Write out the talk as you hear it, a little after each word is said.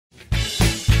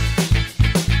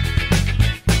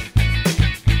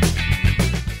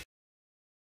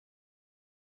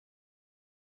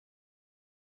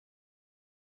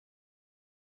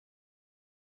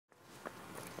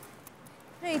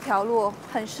这条路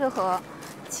很适合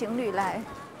情侣来。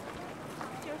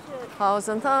就是好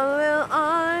想谈恋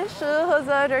爱，适合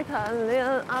在这儿谈恋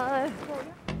爱。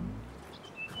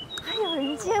还有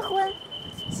人结婚，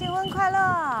新婚快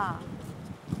乐！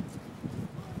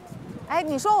哎，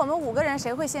你说我们5个人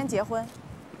谁会先结婚？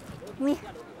你，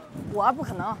我不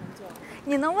可能。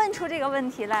你能问出这个问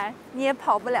题来，你也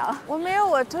跑不了。我没有，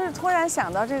我就是突然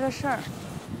想到这个事儿。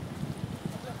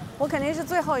我肯定是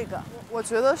最后一个。我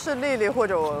觉得是丽丽或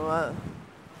者文文。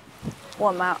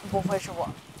我吗？不会是我。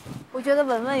我觉得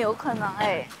文文有可能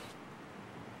哎。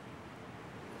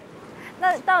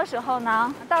那到时候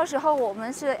呢？到时候我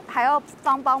们是还要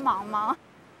帮忙吗？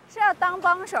是要当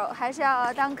帮手，还是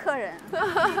要当客人？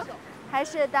还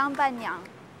是当伴娘？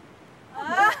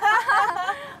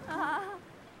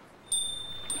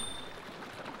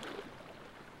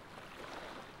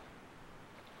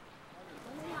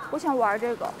我想玩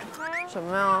这个。什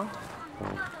么呀？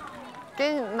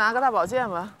给你拿个大宝剑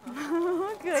吧。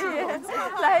可以，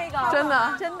来一个。真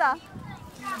的？真的。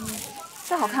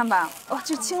这好看吧？哇，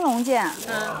这青龙剑。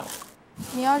嗯。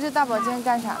你要这大宝剑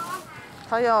干啥？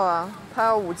他要啊，他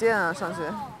要5件啊，上去。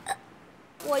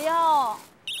我要。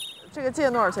这个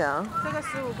剑多少钱啊？这个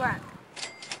15块。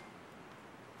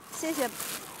谢谢，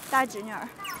大侄女儿。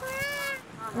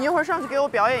你一会儿上去给我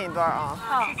表演一段啊。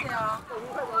好，谢谢啊。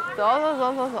走。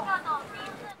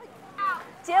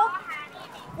姐，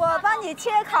我帮你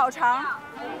切烤肠。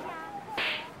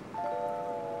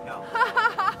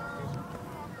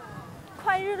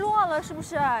快日落了，是不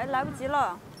是？来不及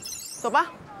了。走吧，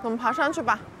我们爬上去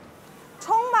吧。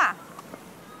冲吧！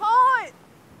嗨！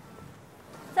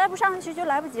再不上去就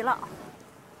来不及了。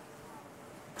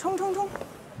冲！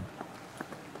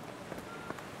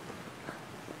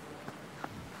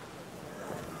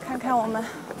看看我们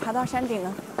爬到山顶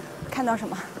能看到什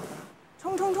么？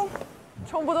冲！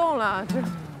冲不动了，这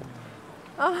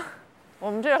啊，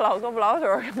我们这老胳膊老腿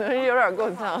可能有点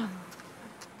够呛。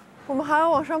我们还要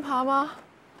往上爬吗？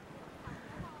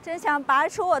真想拔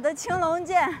出我的青龙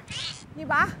剑。你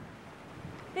拔，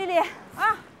丽丽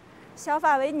啊，小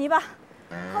法为尼吧。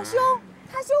好凶，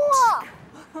他凶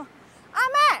我。阿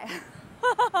麦，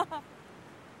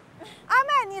阿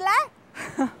麦，你来。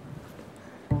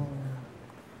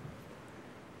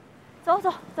走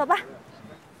吧。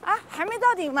啊，还没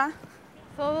到顶吗？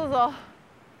走。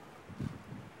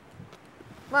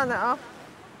慢点啊。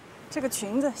这个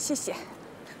裙子，谢谢。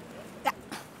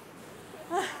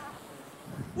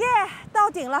耶，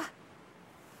到顶了。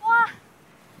哇，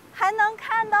还能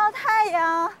看到太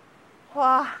阳。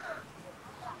哇，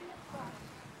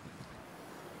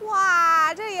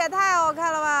这也太好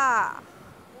看了吧！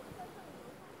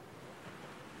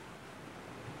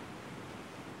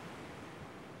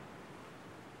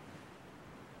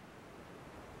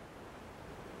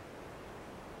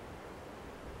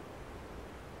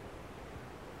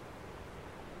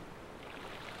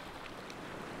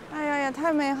哎呀，也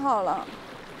太美好了！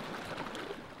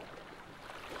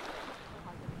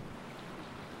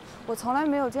我从来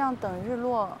没有这样等日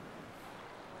落。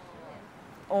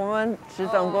我们只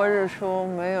等过日出，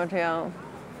没有这样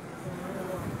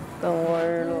等过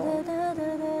日落。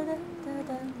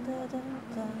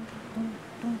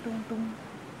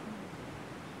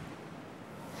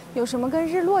有什么跟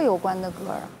日落有关的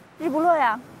歌啊？日不落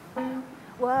呀。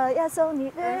我要送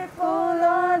你日不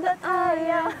落的爱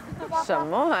呀。什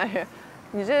么玩意儿？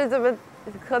你这怎么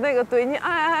和那个对你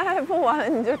爱不完，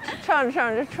你就唱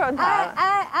着就串台了。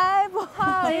爱不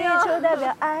好日出代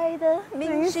表爱的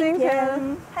明信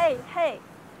片。嘿。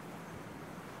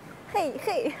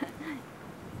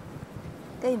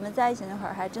跟你们在一起那会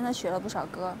儿，还真的学了不少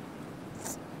歌。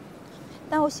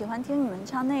但我喜欢听你们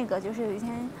唱那个，就是有一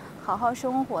天好好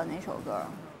生活那首歌。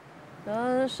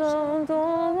人生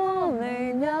多么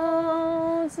美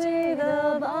妙，记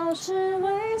得保持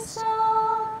微笑，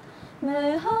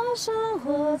美好生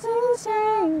活就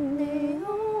请你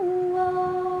拥抱。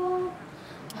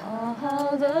好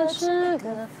好的吃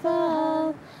个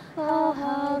饭，好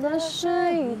好的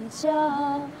睡一觉，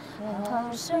好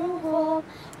好生活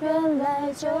原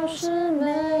来就是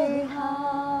美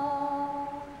好。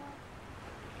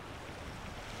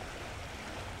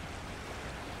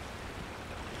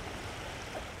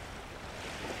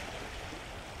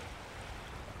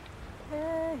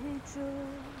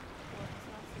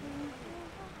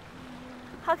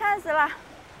好看死了！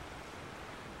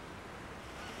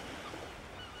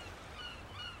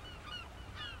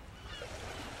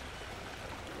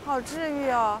好治愈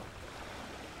哦。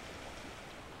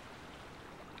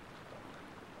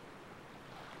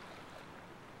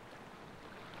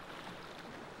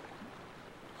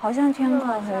好像天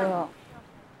快黑了。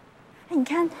你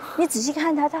看，你仔细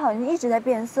看它，它好像一直在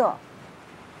变色，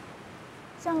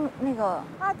像那个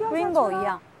rainbow 一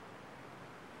样。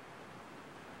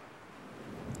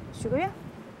许个愿。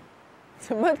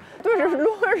怎么对着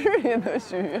落日也能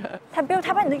许愿？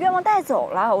他把你的愿望带走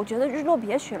了，我觉得日落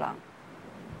别许了。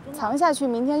藏下去，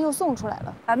明天又送出来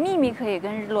了。把秘密可以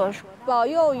跟日落说。保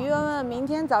佑于文文明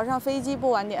天早上飞机不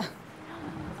晚点。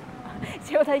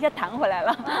结果他一下弹回来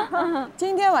了。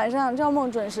今天晚上赵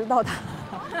梦准时到达。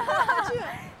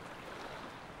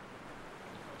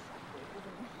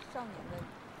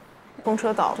风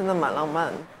车岛真的蛮浪漫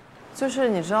的，就是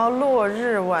你知道落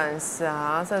日晚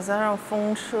霞，再加上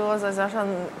风车，再加上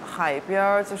海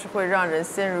边，就是会让人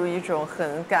陷入一种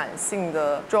很感性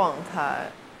的状态。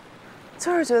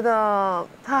就是觉得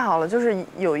太好了，就是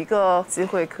有一个机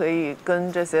会可以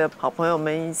跟这些好朋友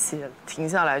们一起停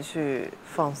下来去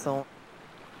放松。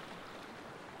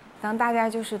当大家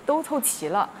就是都凑齐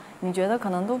了，你觉得可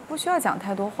能都不需要讲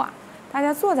太多话，大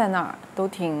家坐在那儿都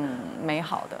挺美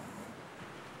好的。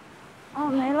哦，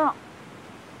没了。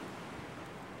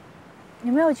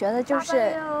有没有觉得就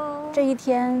是这一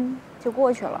天就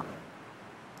过去了？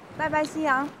拜拜，夕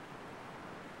阳。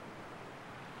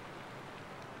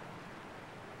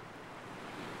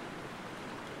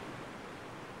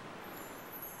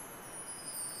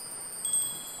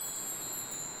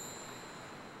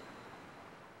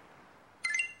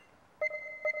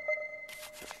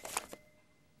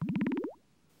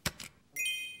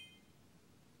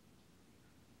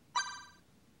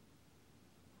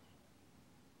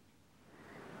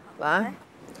来，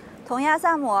同压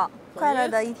萨姆，快乐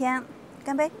的一天，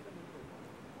干杯！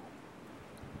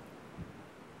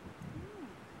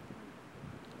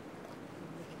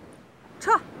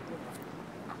撤。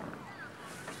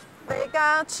回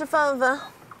家吃饭饭。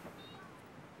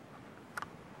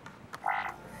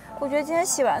我觉得今天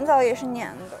洗完澡也是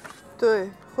黏的。对，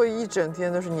会一整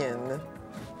天都是黏的。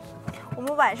我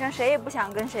们晚上谁也不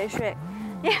想跟谁睡，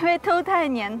因为都太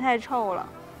黏太臭了，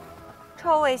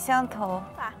臭味相投。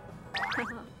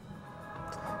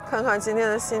看看今天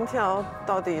的心跳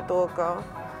到底多高？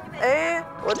哎，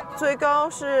我最高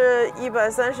是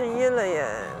131了耶！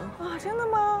啊，真的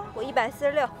吗？我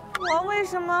146。我为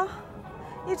什么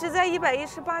一直在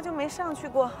118就没上去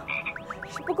过？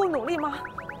是不够努力吗？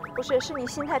不是，是你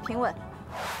心态平稳。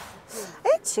哎，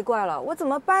奇怪了，我怎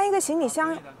么搬一个行李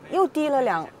箱又低了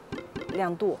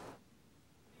两度？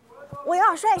我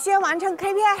要率先完成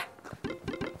KPI。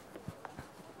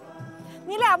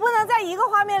你俩不能在一个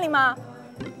画面里吗？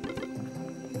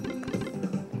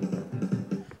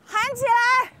喊起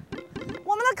来！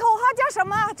我们的口号叫什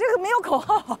么？这个没有口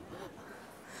号。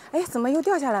哎，怎么又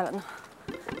掉下来了呢？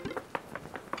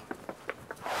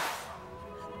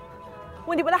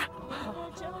问题不大。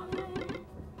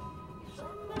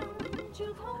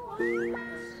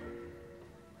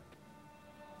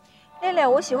恋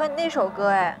恋，我喜欢你那首歌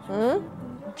哎。嗯。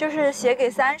就是写给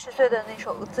30岁的那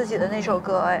首自己的那首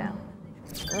歌哎。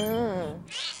嗯。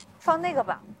放那个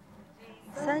吧。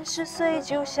30岁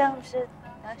就像是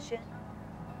大雪。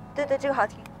对对，这个好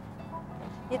听。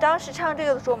你当时唱这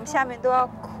个的时候，我们下面都要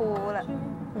哭了。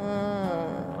嗯，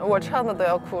我唱的都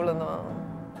要哭了呢。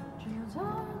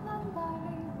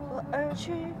我而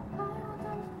去，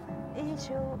依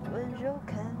旧温柔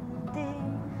肯定。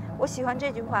我喜欢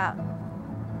这句话。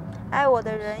爱我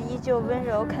的人依旧温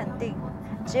柔肯定，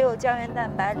只有胶原蛋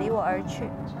白离我而去。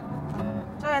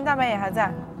胶原蛋白也还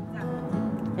在。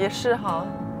也是哈。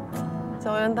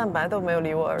胶原蛋白都没有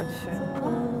离我而去。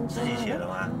自己写的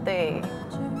吗？对。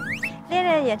恋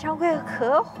恋演唱会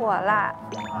可火啦！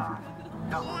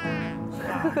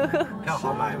票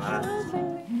好买吗？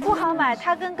不好买，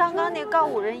他跟刚刚那个告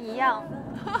五人一样，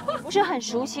不是很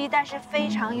熟悉，但是非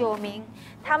常有名。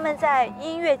他们在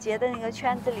音乐节的那个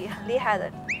圈子里很厉害的。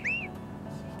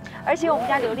而且我们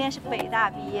家刘恋是北大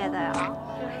毕业的呀，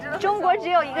中国只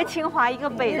有一个清华，一个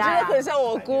北大。你真的很像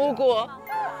我姑姑。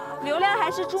刘恋还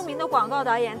是著名的广告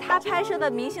导演，他拍摄的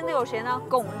明星都有谁呢？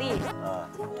巩俐。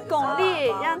巩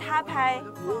俐让他拍，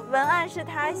文案是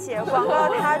他写，广告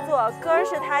他做，歌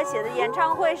是他写的，演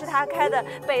唱会是他开的，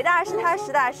北大是他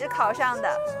实打实考上的。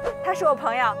他是我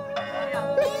朋友。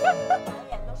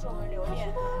演都是我们刘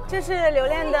恋。这是刘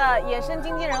恋的野生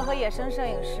经纪人和野生摄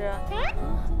影师。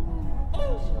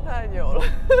太牛了！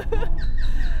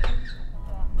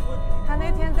他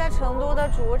那天在成都的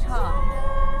主场，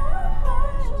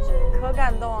可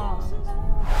感动了。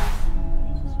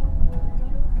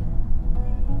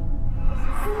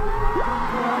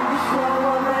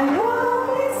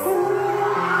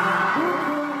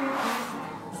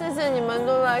谢谢你们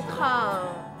都来看，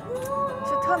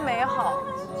是特美好，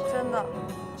真的。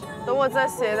等我再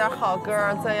写一点好歌，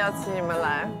再邀请你们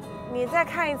来。你再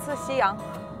看一次夕阳，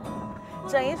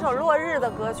整一首落日的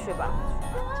歌曲吧。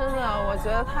真的，我觉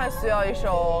得太需要一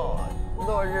首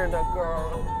落日的歌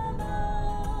了。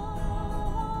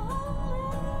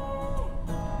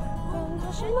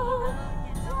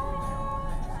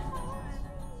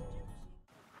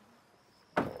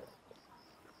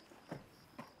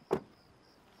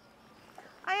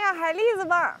哎呀，海蛎子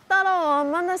味儿！到了我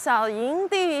们的小营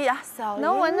地呀，小营地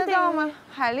能闻得到吗？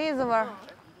海蛎子味儿。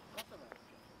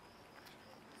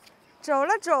走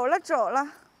了，走了，走了。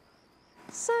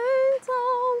谁总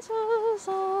执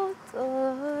着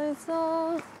对走？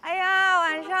哎呀，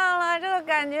晚上了，这个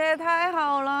感觉也太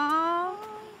好了。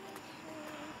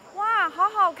哇，好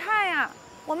好看呀！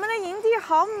我们的营地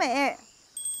好美，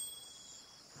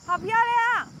好漂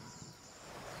亮。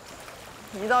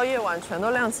一到夜晚全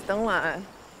都亮起灯来。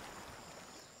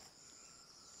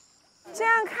这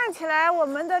样看起来，我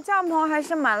们的帐篷还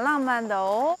是蛮浪漫的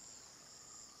哦。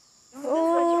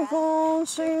不共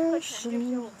情是。真的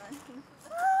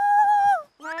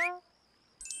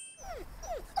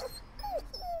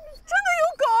有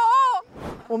狗！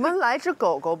我们来只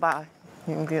狗狗吧，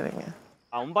营地里面。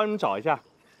啊，我们帮你们找一下。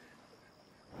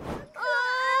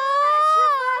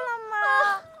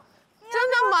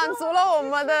真的满足了我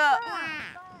们的。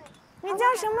你叫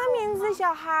什么名字，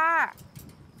小孩儿？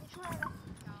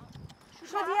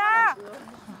薯条。啊，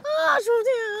薯条！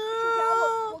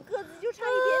我个子就差一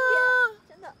点点，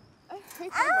真的。哎，可以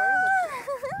开门。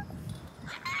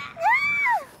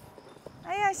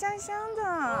哎呀，香香的，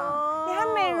你还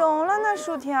美容了呢，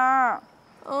薯条。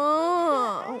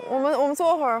我们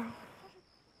坐会儿。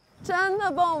真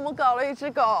的帮我们搞了一只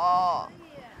狗。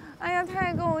哎呀，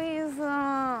太够意思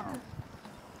了。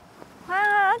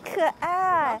啊，可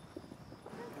爱。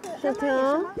薯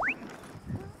条。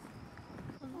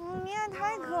你也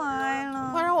太可爱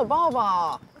了。快让我抱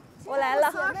抱。我来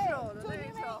了。谁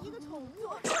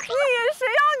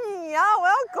要你呀？我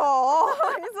要狗，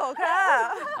你走开。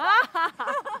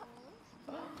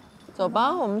走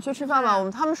吧，我们去吃饭吧。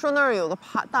他们说那儿有个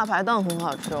大排档很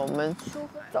好吃，我们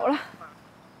走了。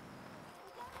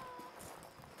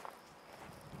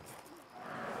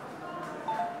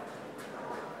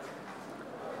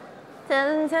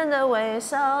甜甜的微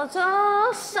笑，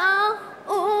桌上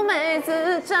妩媚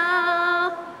自照。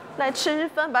来吃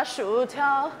饭吧，薯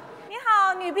条。你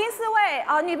好，女宾4位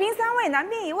哦，女宾3位，男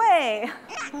宾1位。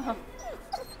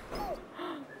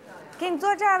给你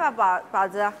坐这儿吧，宝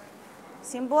子，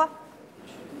行不？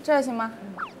这儿行吗？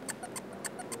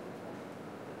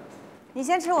你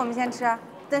先吃，我们先吃，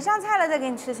等上菜了再给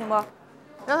你吃，行不？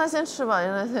让他先吃吧，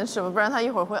不然他一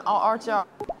会儿会嗷嗷叫。啊，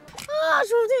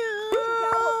薯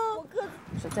条！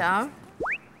薯条！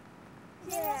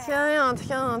天呀，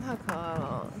太可爱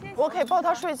了！我可以抱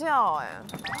他睡觉哎。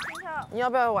你要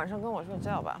不要晚上跟我睡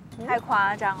觉吧？太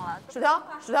夸张了。薯条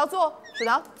坐，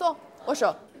握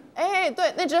手。哎，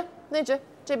对，那只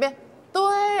这边。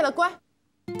对了，乖。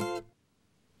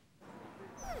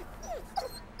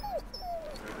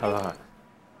Hello。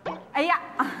哎呀。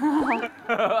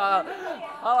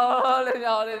Hello， 练姐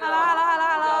好，练姐好。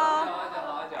Hello。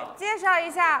介绍一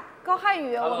下高瀚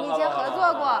宇，我们以前合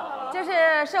作过，这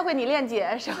是社会你恋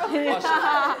姐，社会你，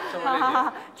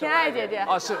天爱姐姐。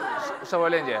哦，是社会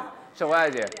恋姐，社会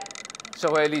爱姐，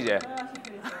社会丽姐。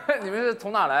你们是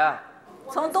从哪来啊？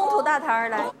从东土大唐而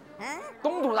来。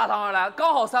东土大唐而来，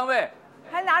刚好3位。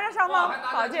还拿着尚方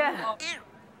宝剑。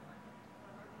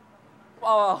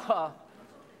哦。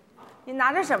你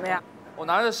拿着什么呀？我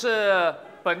拿的是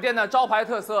本店的招牌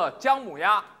特色姜母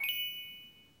鸭。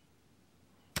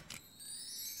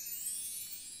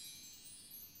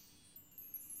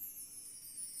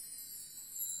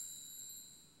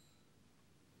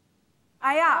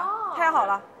哎呀，太好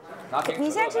了！你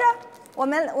先吃，我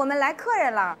们来客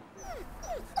人了。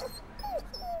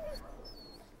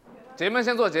姐姐们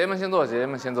先坐。是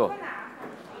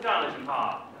这样的情况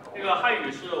啊，这个汉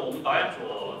语是我们导演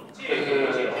所借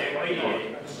给姐姐可以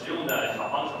使用的小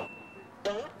帮手。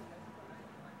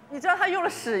你知道他用了"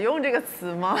使用"这个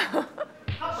词吗？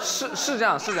是这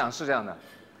样的。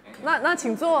那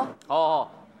请坐。哦。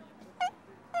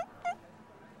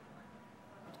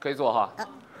可以坐哈。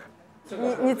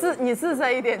你自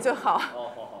在一点就好，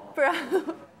不然。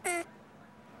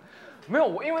没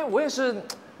有因为我也是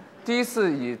第一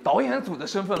次以导演组的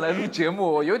身份来录节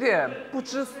目，我有点不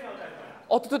知。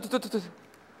哦，对，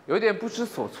有点不知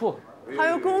所措。还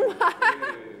有公牌。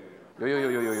有。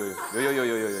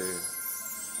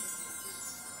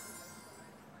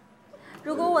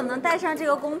如果我能带上这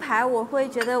个工牌，我会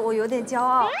觉得我有点骄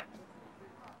傲。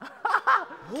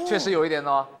确实有一点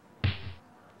哦。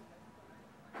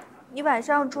你晚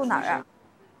上住哪儿啊？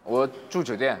我住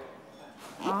酒店。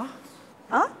啊？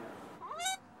啊？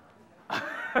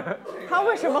他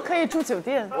为什么可以住酒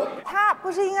店？他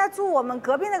不是应该住我们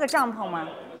隔壁那个帐篷吗？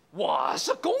我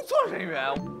是工作人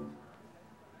员。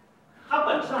他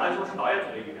本质上来说是导演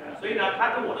组的一员，所以呢，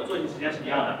他跟我的作息时间是一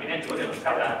样的，每天9点钟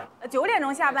下班。9点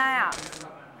钟下班呀？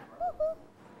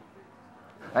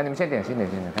来，你们先点心，你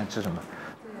看吃什么？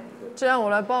这样我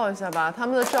来报一下吧。他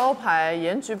们的招牌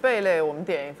盐焗贝类，我们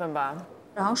点1份吧。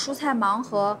然后蔬菜盲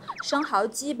盒、生蚝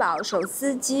鸡煲、手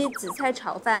撕鸡、紫菜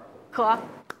炒饭。可。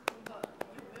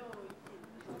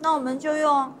那我们就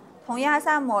用同鸭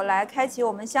萨摩来开启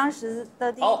我们相识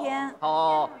的第一天。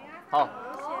好，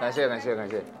感谢。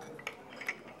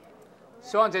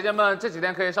希望姐姐们这几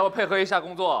天可以稍微配合一下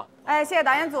工作。哎，谢谢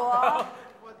导演组。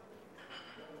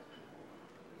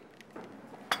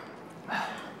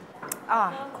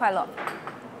啊，快乐。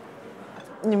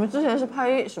你们之前是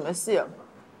拍什么戏？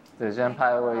对，之前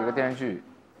拍过一个电视剧。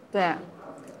对，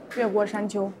越过山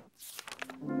丘。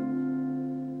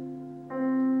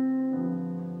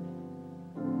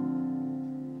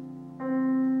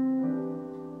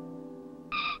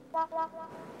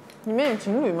你们有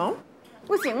情侣吗？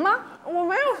不行吗？我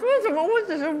没有说什么，我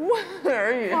只是问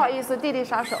而已。不好意思，弟弟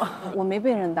杀手。我没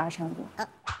被人搭讪过。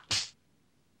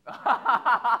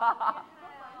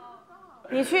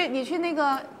你去那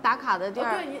个打卡的地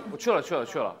儿。我去了。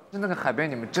就那个海边，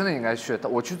你们真的应该去。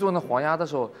我去做那黄鸭的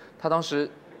时候，他当时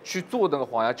去做那个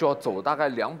黄鸭就要走大概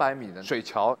200米的水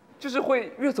桥，就是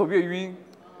会越走越晕，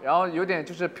然后有点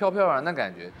就是飘飘然的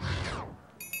感觉。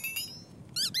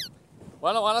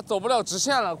完了，走不了直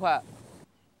线了，快！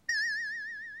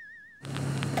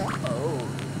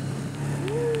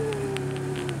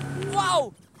哇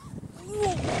哦！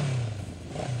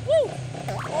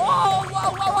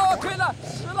哇！可以了，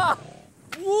湿了！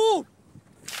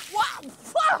哇！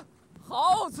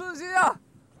好刺激啊！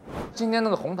今天那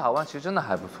个红塔湾其实真的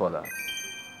还不错的。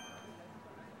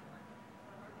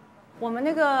我们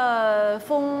那个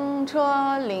风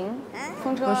车林，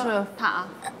风车不是塔。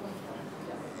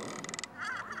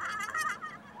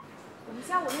我们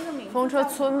下午那个名字风车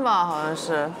村吧，好像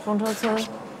是风车村。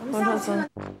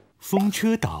风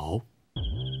车岛。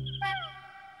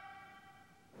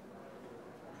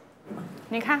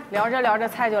你看，聊着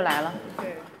菜就来了。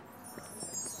对。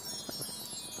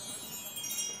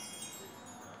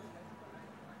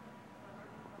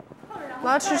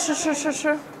来吃。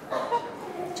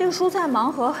这个蔬菜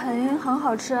盲盒很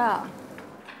好吃啊！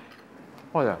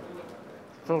哇塞，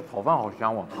这个炒饭好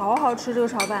香哦！好好吃这个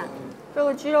炒饭，这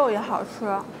个鸡肉也好吃。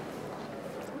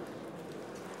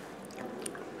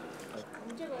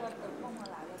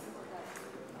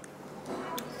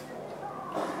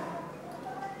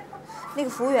那个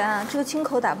服务员啊，这个清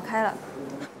口打不开了。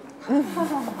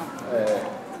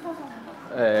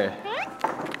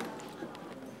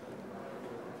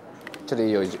这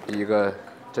里有一个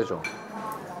这种。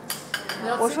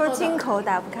我说清口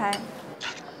打不开。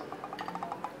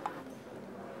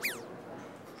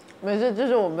没事，这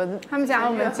是他们讲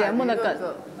我们节目的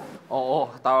梗。哦，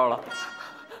打扰了。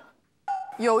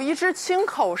有一只清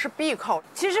口是闭口，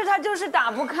其实它就是打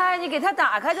不开，你给它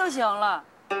打开就行了。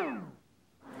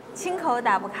清口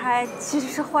打不开其实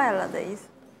是坏了的意思。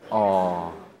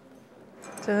哦，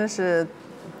真的是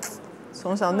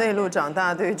从小内陆长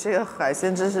大，对这个海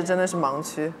鲜知识真的是盲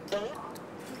区。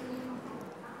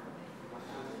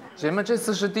姐妹们这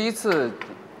次是第一次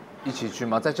一起去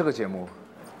吗？在这个节目？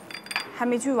还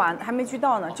没去完，还没去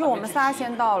到呢，就我们仨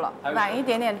先到了，晚一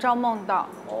点赵梦到，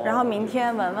然后明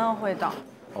天文文会到。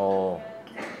哦。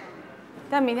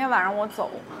但明天晚上我走。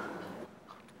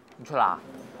你去啦？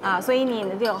啊，所以你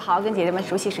得好好跟姐姐们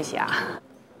熟悉熟悉啊。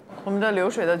我们的流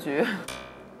水的局，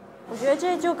我觉得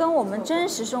这就跟我们真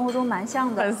实生活中蛮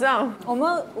像的。很像。我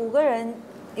们5个人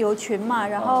有群嘛，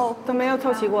然后都没有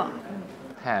凑齐过。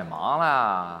太忙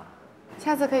了。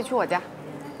下次可以去我家，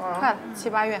快了7、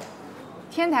8月，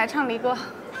天台唱离歌。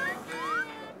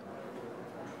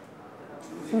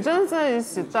你真的在一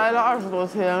起待了20多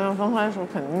天，刚开始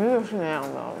肯定就是那样的。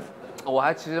我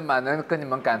还其实蛮能跟你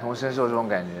们感同身受这种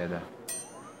感觉的。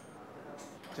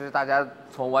就是大家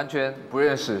从完全不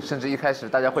认识，甚至一开始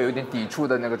大家会有点抵触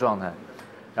的那个状态，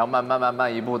然后慢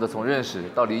慢一步的从认识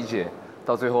到理解，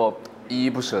到最后依依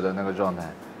不舍的那个状态。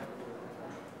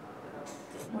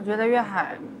我觉得粤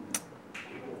海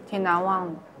挺难忘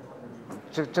的。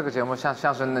这个节目像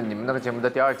是你们那个节目的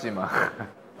第2季吗？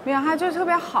粤海就特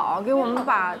别好，给我们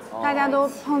把大家都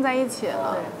碰在一起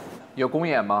了。有公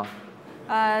演吗？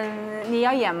你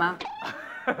要演吗？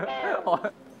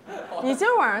你今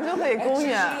儿晚上就可以公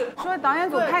演。说导演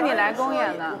组派你来公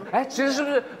演的。哎，其实是不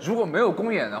是如果没有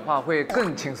公演的话，会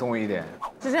更轻松一点？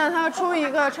是这样，他要出一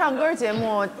个唱歌节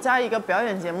目，加一个表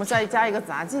演节目，再加一个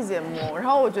杂技节目。然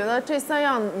后我觉得这3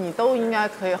样你都应该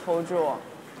可以 hold 住。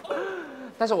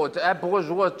但是不过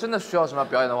如果真的需要什么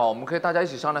表演的话，我们可以大家一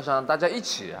起商量商量，大家一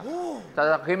起啊，大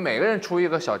家可以每个人出一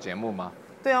个小节目吗？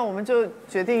对啊，我们就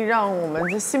决定让我们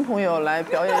的新朋友来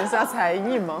表演一下才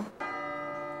艺吗？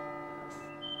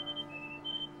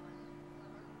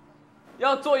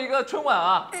要做一个春晚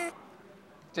啊！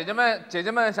姐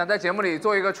姐们想在节目里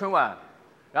做一个春晚，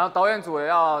然后导演组也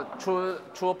要出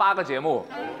8个节目。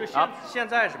就现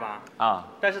在是吧？啊！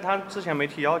但是他之前没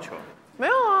提要求。没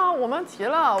有啊，我们提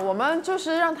了，我们就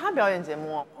是让他表演节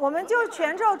目，我们就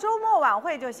全照周末晚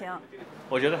会就行。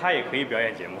我觉得他也可以表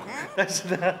演节目，但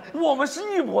是呢，我们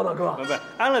是一波的哥。不，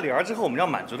安了理儿之后，我们要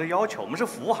满足的要求，我们是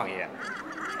服务行业。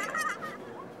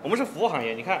我们是服务行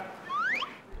业，你看。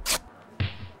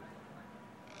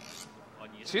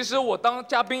其实我当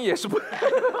嘉宾也是不。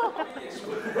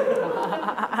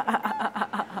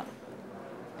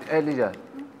哎，丽姐，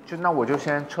那我就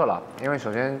先撤了，因为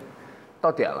首先到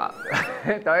点了，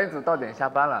导演组到点下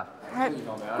班了。还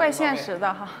怪现实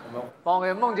的哈。帮我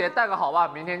给梦姐带个好吧，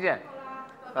明天见，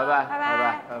拜拜，拜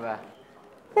拜，拜拜，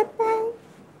拜拜。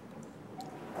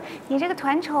你这个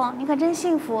团宠，你可真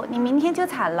幸福，你明天就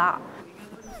惨了。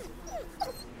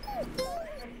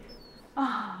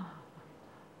啊。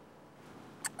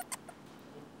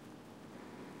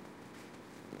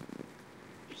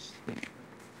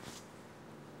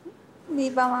你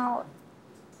帮帮我，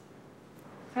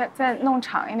再弄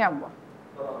长一点不？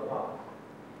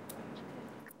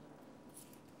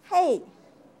嘿，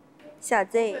小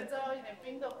Z，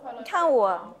 你看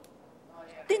我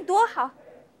对你多好。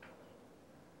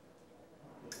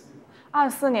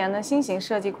24年的新型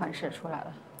设计款式出来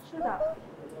了。是的。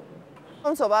我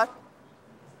们走吧。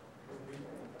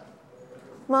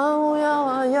猫摇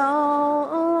啊摇，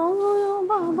龙摇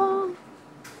爸爸。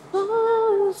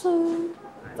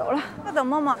走了，要等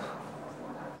梦梦。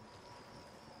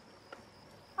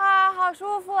啊，好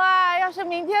舒服啊！要是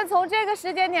明天从这个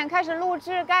时间点开始录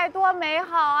制，该多美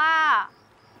好啊！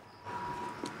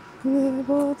遇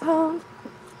不到。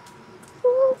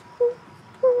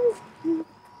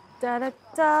哒哒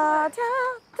哒哒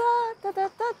哒哒哒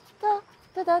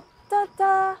哒哒哒哒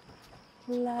哒，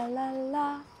啦啦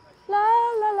啦啦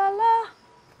啦啦啦。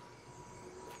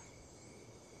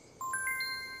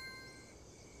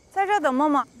在这等梦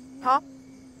梦。好。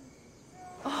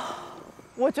啊，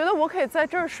我觉得我可以在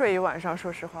这儿睡一晚上，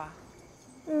说实话。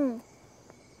嗯。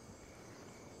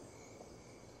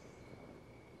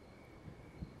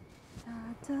哒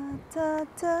哒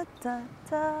哒哒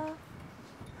哒，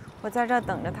我在这儿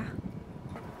等着他，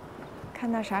看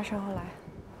他啥时候来。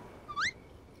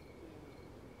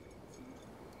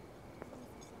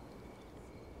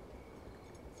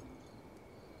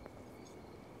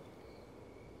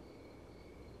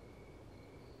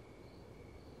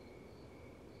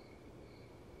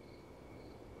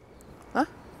啊，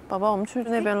宝宝，我们去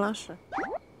那边拉屎。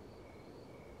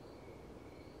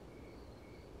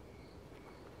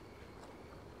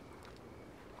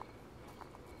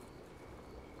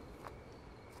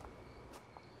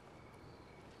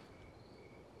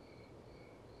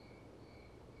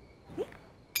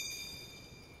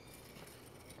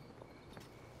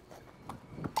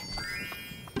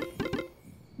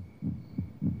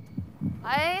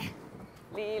哎，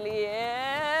丽丽。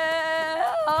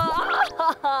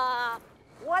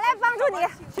我来帮助你，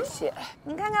谢谢。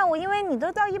你看看我，因为你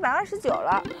都到129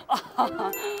了。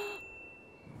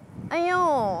哎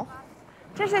呦，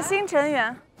这是新成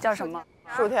员，叫什么？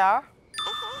薯条。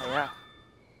哎呀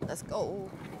 ，Let's go。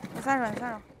你撒手，你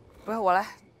撒手。不是我来。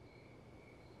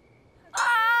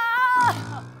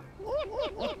啊！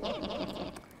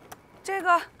这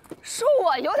个是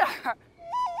我有点儿。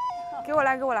给我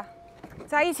来，给我来，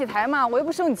咱一起抬嘛，我又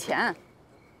不收你钱。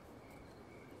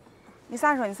你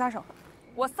撒手，你撒手。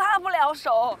我撒不了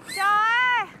手。小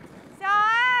爱，小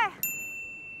爱。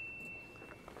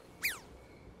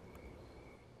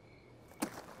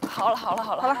好了，好了，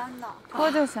好了，好了，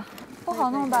拖就行，不好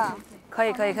弄吧？可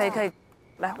以，可以，可以，可以。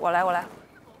来，我来，我来。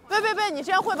别，你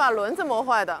这样会把轮子磨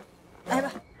坏的。来吧。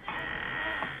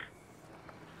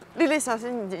丽丽，小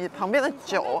心你旁边的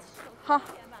酒。好，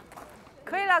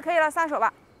可以了，可以了，撒手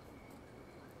吧。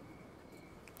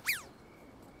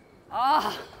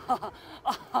啊！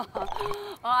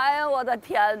哎呀，我的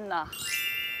天哪！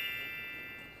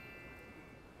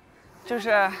就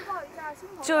是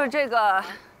这个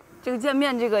见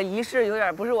面这个仪式有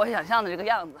点不是我想象的这个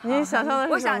样子。你想象的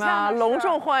是什么呀？隆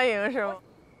重欢迎是吗？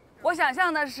我想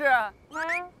象的是，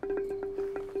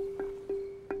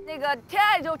那个天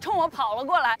爱就冲我跑了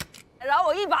过来，然后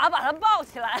我一把他抱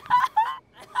起来。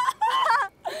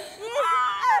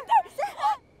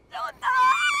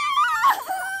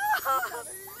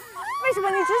什么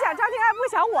你只想张天爱不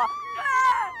想我？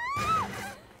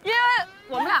因为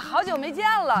我们俩好久没见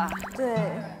了。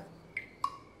对。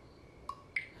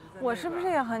我是不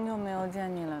是也很久没有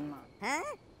见你了呢？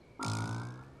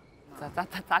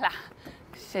咱俩，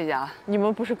谢谢啊。你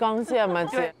们不是刚见吗，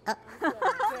姐？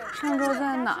上周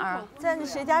在哪儿？在你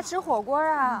谁家吃火锅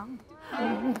啊？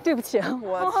对不起，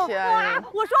我天！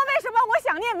我说为什么我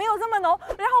想念没有这么浓？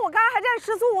然后我刚刚还在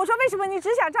吃醋，我说为什么你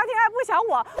只想张天爱不想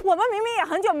我？我们明明也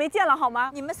很久没见了，好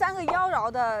吗？你们3个妖娆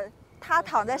的，他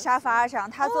躺在沙发上，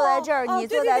他坐在这儿，你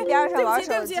坐在边上玩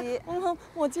手机。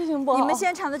我记性不好。你们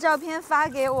现场的照片发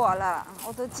给我了，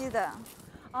我都记得。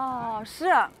哦，是，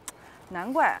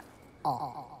难怪。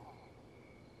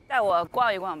带我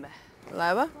逛一逛呗。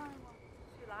来吧。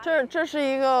这是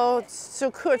一个就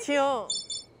客厅。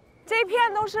这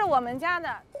片都是我们家的。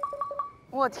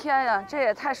我天呀，这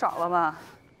也太爽了吧！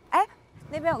哎，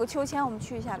那边有个秋千，我们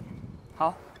去一下呗。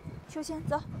好。秋千，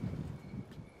走。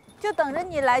就等着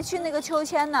你来去那个秋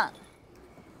千呢。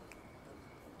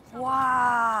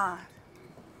哇！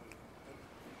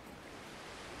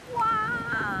哇！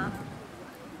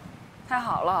太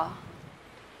好了。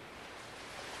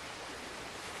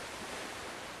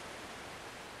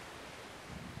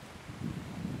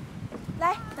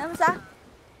来，咱们仨。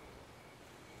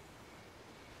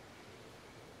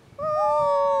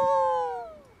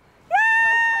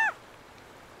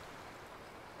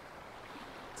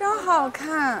真好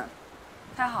看，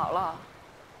太好了。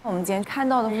我们今天看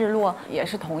到的日落也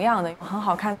是同样的，很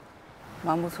好看，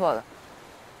蛮不错的。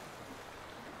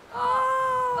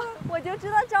我就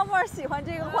知道赵沫喜欢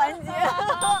这个环节。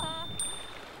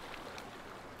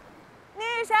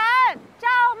女神赵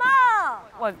梦，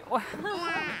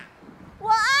我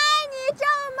爱你，赵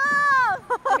梦。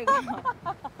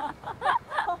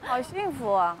好幸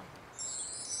福啊！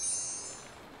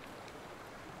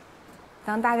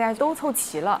当大家都凑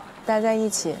齐了，待在一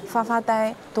起发发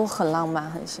呆，都很浪漫，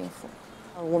很幸福。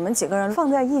我们几个人放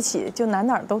在一起，就哪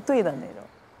都对的那种。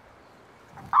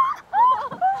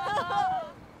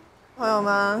朋友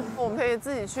们，我们可以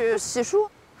自己去洗漱。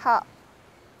好，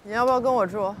你要不要跟我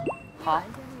住？好，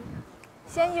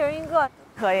先一人一个，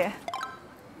可以。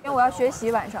因为我要学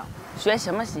习晚上。学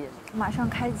什么习？马上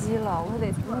开机了，我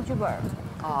得读剧本。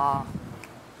哦。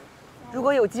如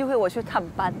果有机会，我去探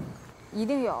班。一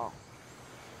定有。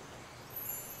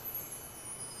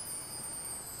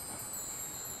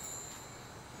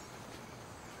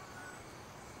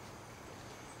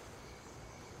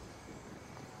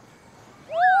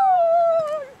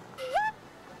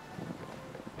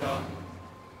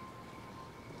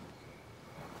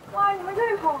哇，你们这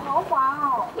里好豪华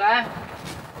哦！来，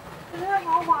你们太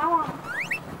豪华了。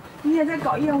你也在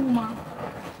搞业务吗？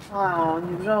哎呀，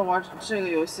你不知道玩这个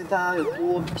游戏大家有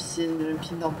多拼，真是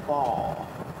拼到爆。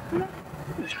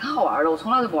有啥好玩的？我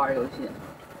从来都不玩游戏。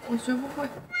我学不会。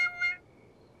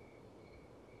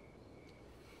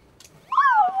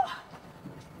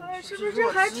哎，是不是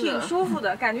这还挺舒服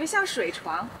的？感觉像水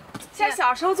床，像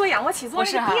小时候做仰卧起坐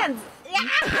那个垫子。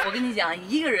我跟你讲，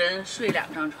一个人睡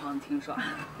2张床挺爽的，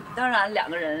当然2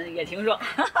个人也挺爽。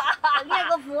练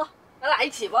个符，咱俩一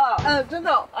起吧。真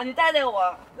的啊，你带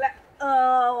我来，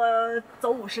我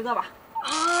走50个吧。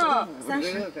啊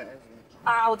，30。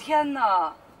啊，我天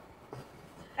哪！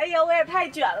哎呀，我也太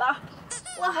卷了，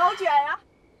我好卷呀！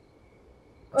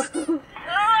我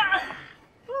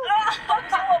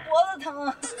脖子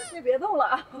疼。你别动了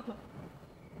啊！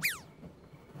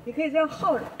你可以这样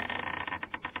耗着。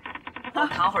我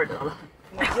躺会儿得了，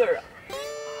没劲儿啊！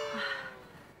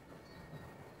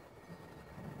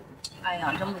哎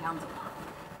呀，真不想走。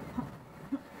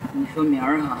你说明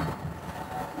儿哈，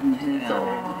你还得走，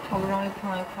好不容易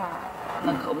碰一块儿。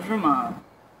那可不是嘛。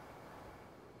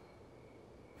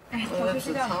哎，我在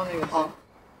纸仓那个。好，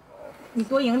你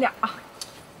多赢点啊！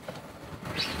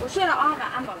我睡了啊，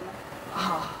晚安，宝贝们。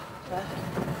好，来，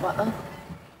晚安。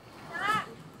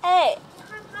哎，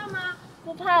害怕吗？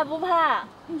不怕不怕，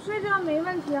你睡觉没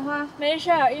问题哈。没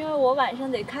事儿，因为我晚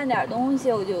上得看点东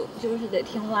西，我就是得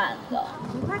挺晚的。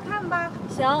你快看吧。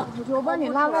行，我帮你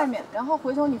拉外面，然后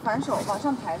回头你反手往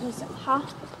上抬就行。好，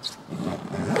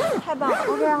太棒了。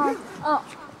OK 哈。嗯，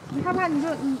你害怕你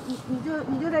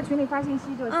就在群里发信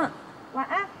息就行。嗯，晚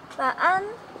安。晚安。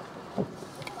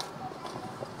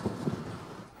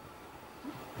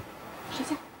睡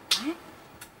觉。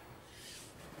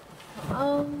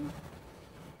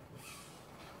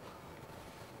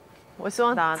我希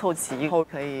望大家凑齐以后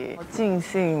可以尽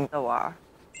兴的玩。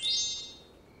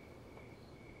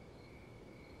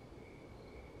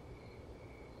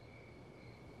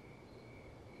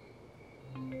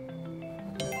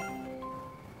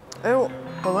哎呦，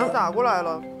我们打过来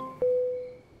了。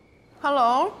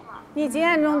Hello，你几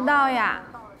点钟到呀？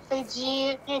飞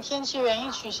机因为天气原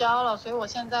因取消了，所以我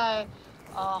现在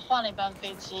换了一班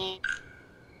飞机。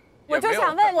我就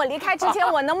想问，我离开之前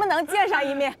我能不能见上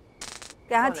一面？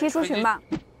给他踢出群吧。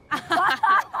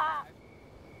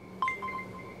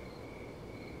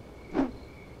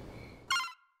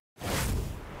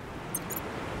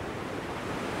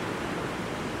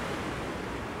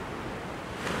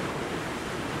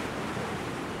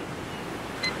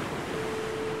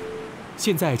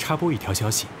现在插播一条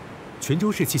消息：泉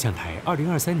州市气象台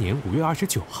2023年5月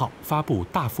29号发布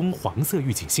大风黄色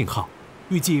预警信号，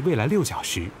预计未来6小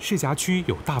时市辖区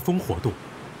有大风活动，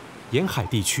沿海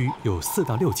地区有4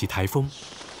到6级台风，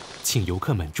请游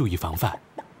客们注意防范。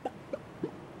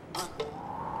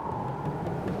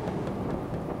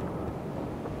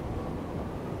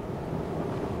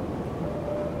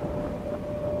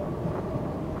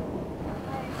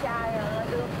太吓人了，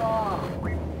这个风。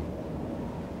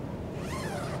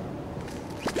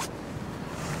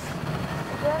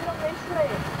 昨天都没睡，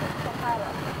可怕了。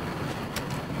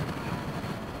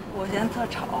我现在特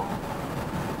吵，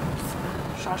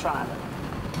刷刷的。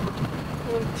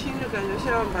我听着感觉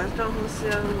像要把帐篷掀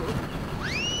了。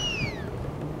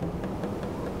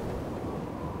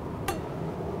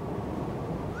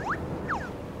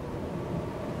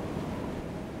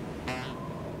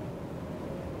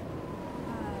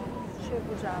睡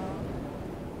不着了。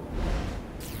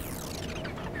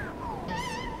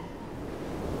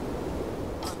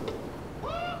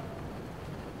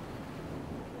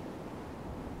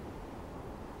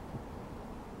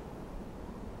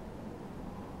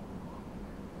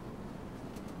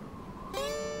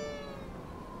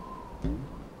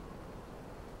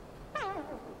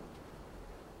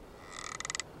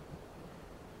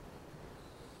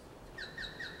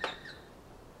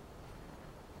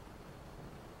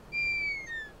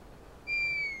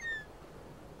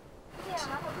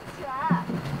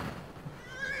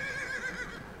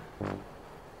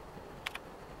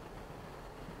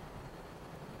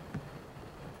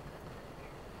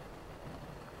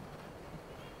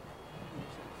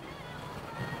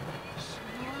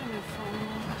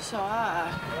 小爱，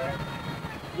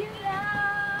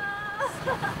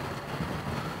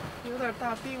有点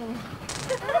大病了。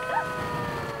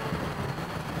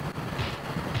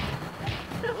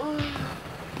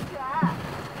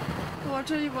哇，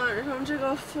这一晚上这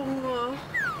个风啊！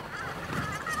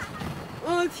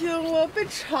我的天，我要被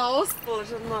吵死了，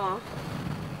真的。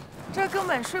这根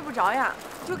本睡不着呀，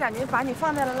就感觉把你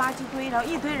放在了垃圾堆，然后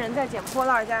一堆人在捡破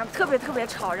烂，加上特别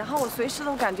吵，然后我随时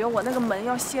都感觉我那个门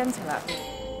要掀起来。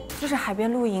就是海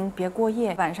边露营，别过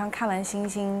夜，晚上看完星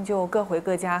星就各回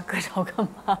各家，各找各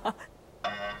妈。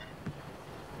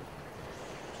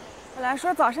本来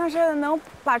说早上是能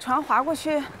把船划过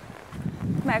去，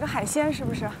买个海鲜，是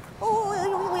不是？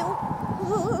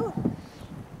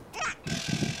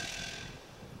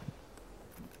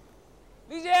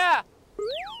丽姐，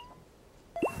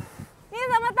你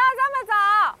怎么到这么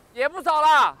早？也不早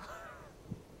了，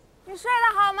你睡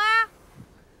得好吗？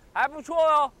还不错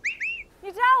哟。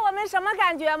你知道我们什么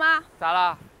感觉吗？咋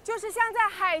了？就是像在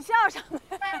海啸上面。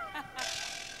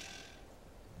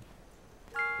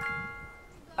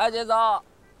哎，姐走。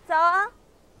走啊。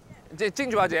姐进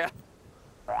去吧，姐。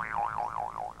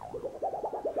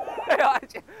哎呀，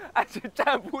艾姐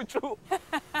站不住。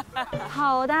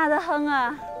好大的风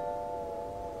啊！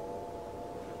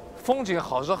风景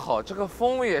好是好，这个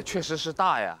风也确实是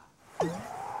大呀。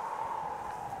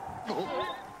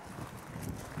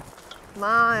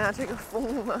妈呀，这个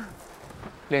风啊！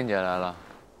恋姐来了。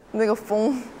那个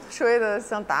风吹得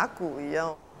像打鼓一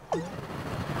样。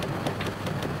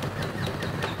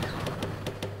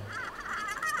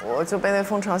我就被那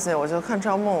风吵醒，我就看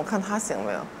赵梦，我看她醒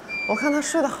没有。我看她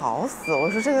睡得好死，我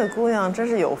说这个姑娘真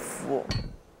是有福。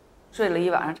睡了一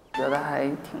晚上，觉得还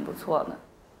挺不错的。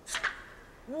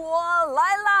我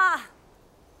来啦！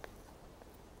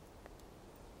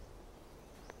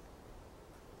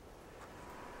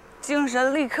精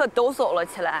神立刻抖擞了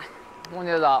起来。梦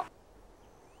姐早。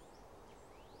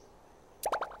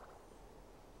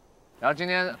然后今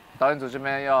天导演组这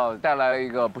边要带来一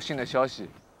个不幸的消息，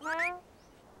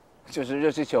就是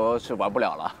热气球是玩不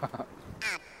了了。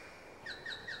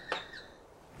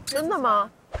真的吗？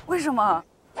为什么？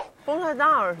风太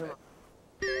大了是吗？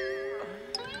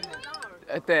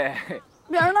对。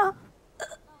明儿呢？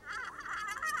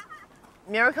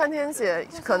明儿看天气，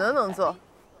可能能做。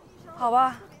好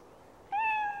吧。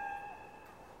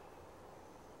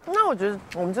那我觉得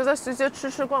我们就在西街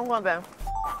吃逛逛呗。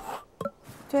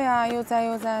对啊，悠哉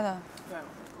悠哉的。对。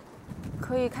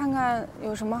可以看看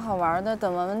有什么好玩的，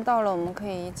等文文到了，我们可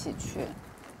以一起去。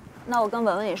那我跟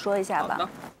文文也说一下吧。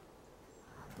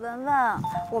文文，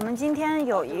我们今天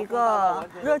有一个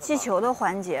热气球的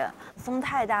环节，风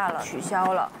太大了，取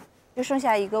消了，就剩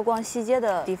下一个逛西街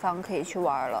的地方可以去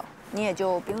玩了，你也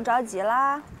就不用着急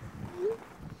啦。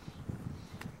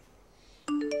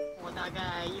我大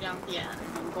概1、2点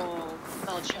能够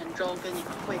到泉州跟你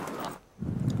们会合。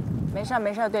没事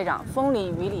没事，队长，风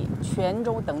里雨里，泉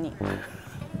州等你。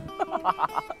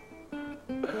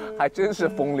还真是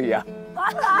风里啊！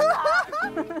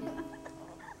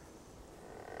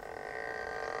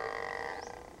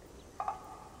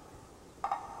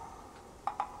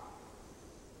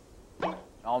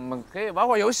然后我们可以玩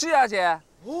会儿游戏啊，姐。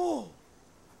哦，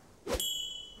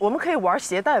我们可以玩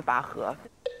鞋带拔河。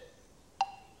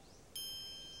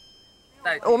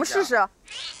我们试试。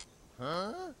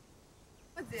嗯，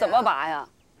怎么拔呀？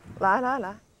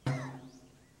来。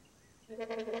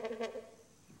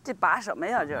这拔什么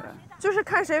呀？这就是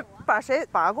看谁把谁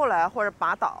拔过来或者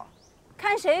拔倒，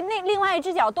看谁另外一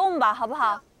只脚动吧，好不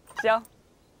好？行。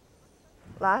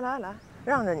来，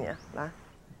让着你来。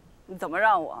你怎么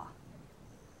让我？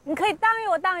你可以荡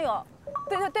悠，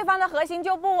对方的核心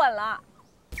就不稳了。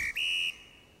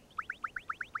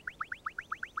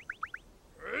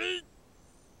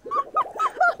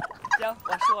行，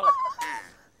我说了。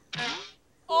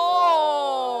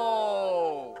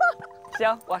哦，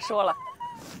行，我说了。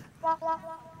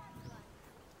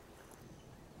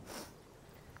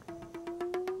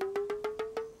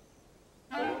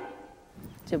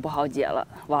这不好解了，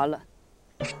完了，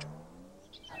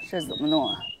这怎么弄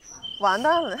啊？完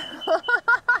蛋了，就是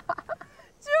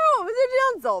我们就这样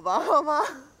走吧，好吗？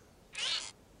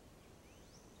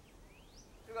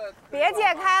别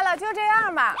解开了，就这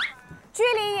样吧，距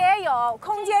离也有，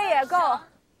空间也够。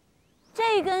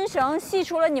这根绳系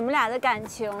出了你们俩的感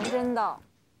情，真的。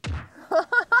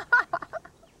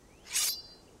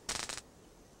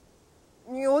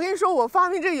我跟你说，我发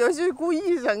明这个游戏是故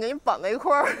意想给你绑在一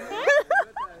块儿。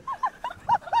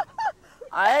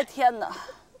哎天哪！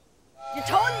你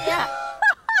瞅你！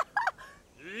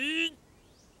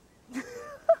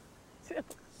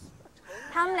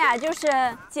他们俩就是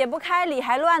解不开理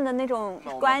还乱的那种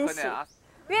关系，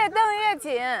越瞪越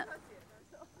紧。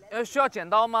需要剪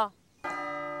刀吗？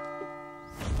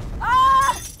啊！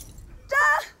站！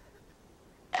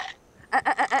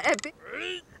哎，别！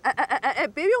哎，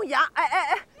别用牙！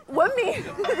哎，文明一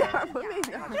点，文明一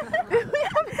点，别用牙！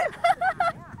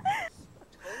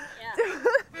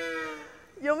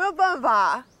有没有办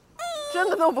法？真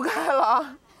的弄不开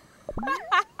了。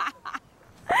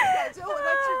感觉我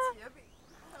在吃茄饼。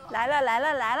来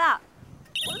了！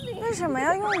为什么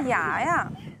要用牙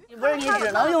呀？你不是你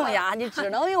只能用牙，你只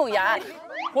能用牙，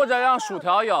或者让薯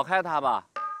条咬开它吧。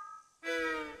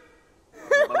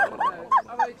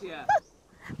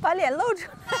把脸露出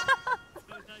来。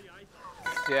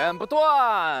剪不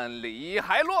断，理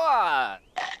还乱。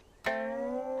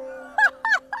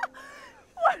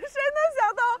我谁能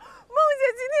想到，梦姐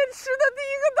今天吃的第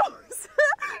一个东西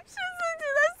是自己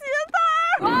的鞋带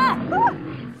儿。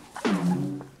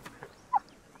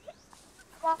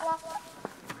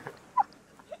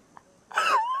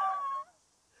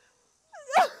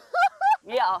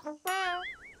你咬。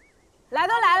来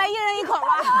都来了，一人一口吧。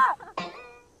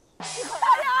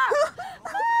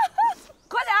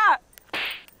快点儿！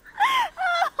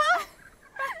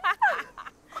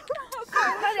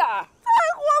快点儿！太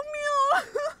荒谬了！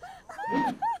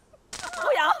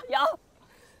不咬，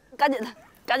赶紧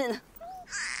的，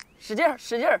使劲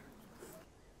儿！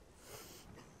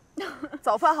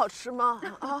早饭好吃吗？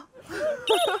啊！哎，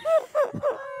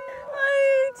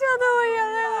笑得我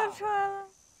眼泪都出来了。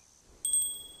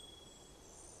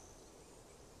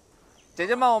姐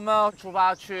姐们，我们要出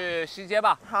发去西街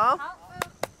吧。好，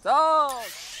走。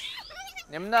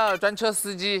你们的专车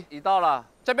司机已到了，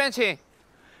这边请。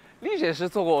丽姐是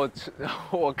坐过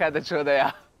我开的车的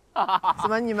呀。怎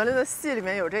么你们那个戏里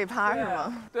面有这一趴是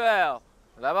吗？对，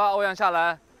来吧，欧阳下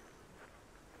来。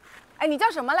哎，你叫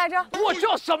什么来着？我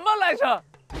叫什么来着？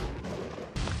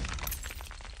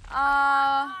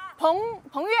彭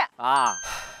越。啊。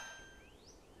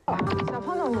小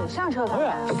朋友，你上车干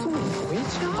嘛？送你回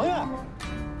家。彭越，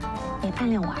你暗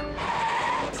恋我啊？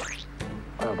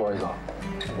哎呀，不好意思啊，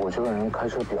我这个人开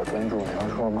车比较专注，你刚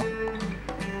说了吗？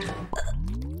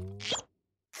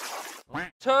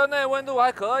车内温度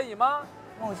还可以吗？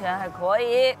目前还可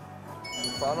以。出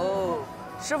发喽！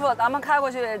师傅，咱们开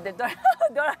过去得多长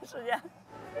时间？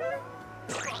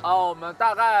我们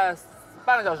大概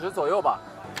半个小时左右吧。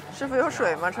师傅有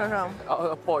水吗？车上？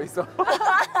不好意思。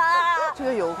这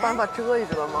个有办法遮一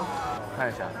遮吗？我看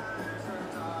一下。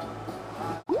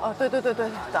哦，对，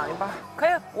挡一半。可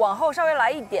以往后稍微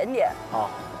来一点点。好，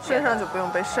身上就不用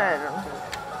被晒着了。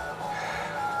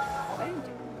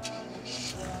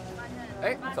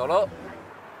哎，走喽。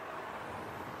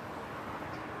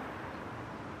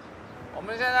我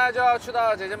们现在就要去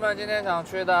到姐姐们今天想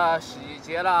去的洗衣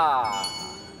节啦。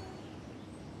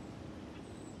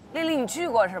丽丽，你去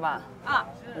过是吧？啊。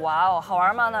哇哦，好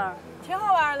玩吗那儿？挺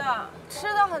好玩的，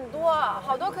吃的很多，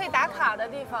好多可以打卡的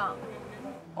地方。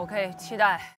OK， 期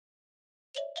待。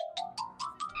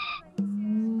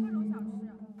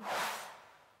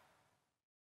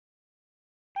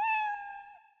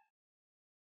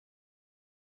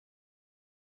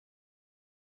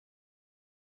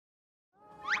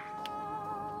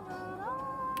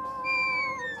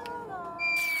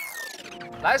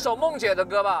来首梦姐的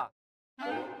歌吧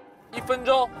，1分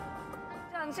钟。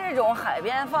像这种海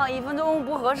边放1分钟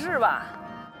不合适吧？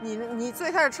你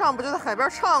最开始唱不就在海边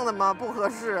唱的吗？不合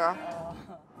适。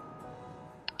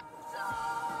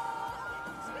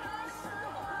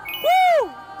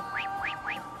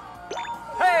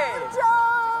嘿。就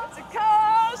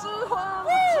开始晃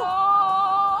动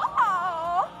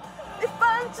，1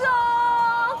分钟，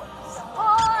我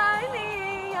爱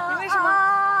你呀，你为什么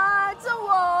爱着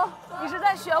我？你是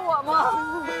在选我吗？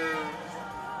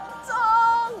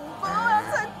不要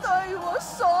再对我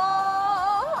说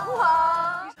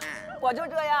话。我就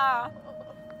这样。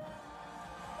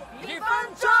1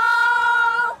分钟，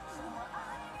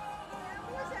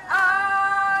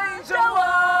爱着我。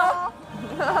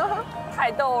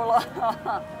太逗了。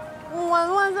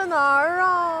婉婉在哪儿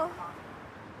啊？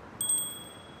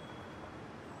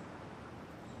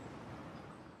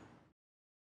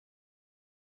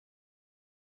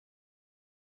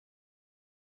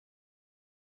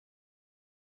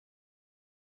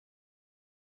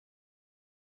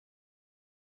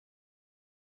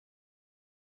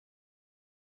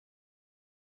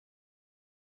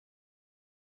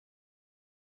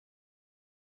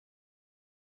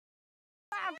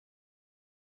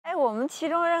哎，我们其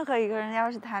中任何一个人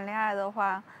要是谈恋爱的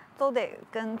话，都得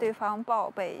跟对方报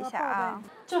备一下啊。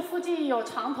这附近有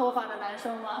长头发的男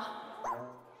生吗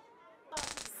？40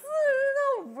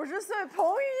到50岁，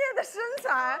彭于晏的身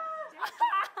材。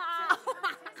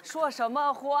说什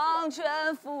么黄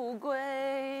泉富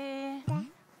贵？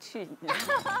去你！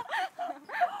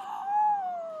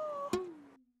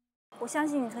我相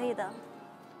信你可以的。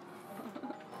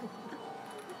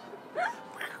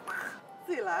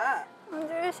自己来。我就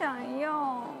是想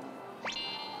要。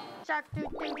Shark do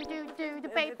do do do do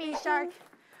baby shark，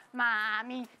 妈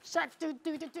咪 Shark do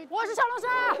do do do， 我是小龙虾，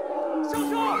叔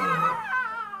叔。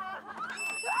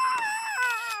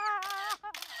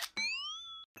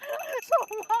什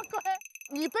么鬼？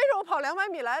你背着我跑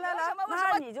200米，来来来。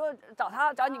那你就找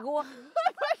你姑。不是。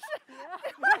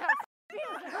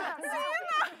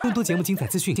更多节目精彩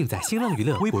资讯尽在新浪娱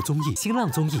乐微博综艺、新浪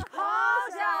综艺。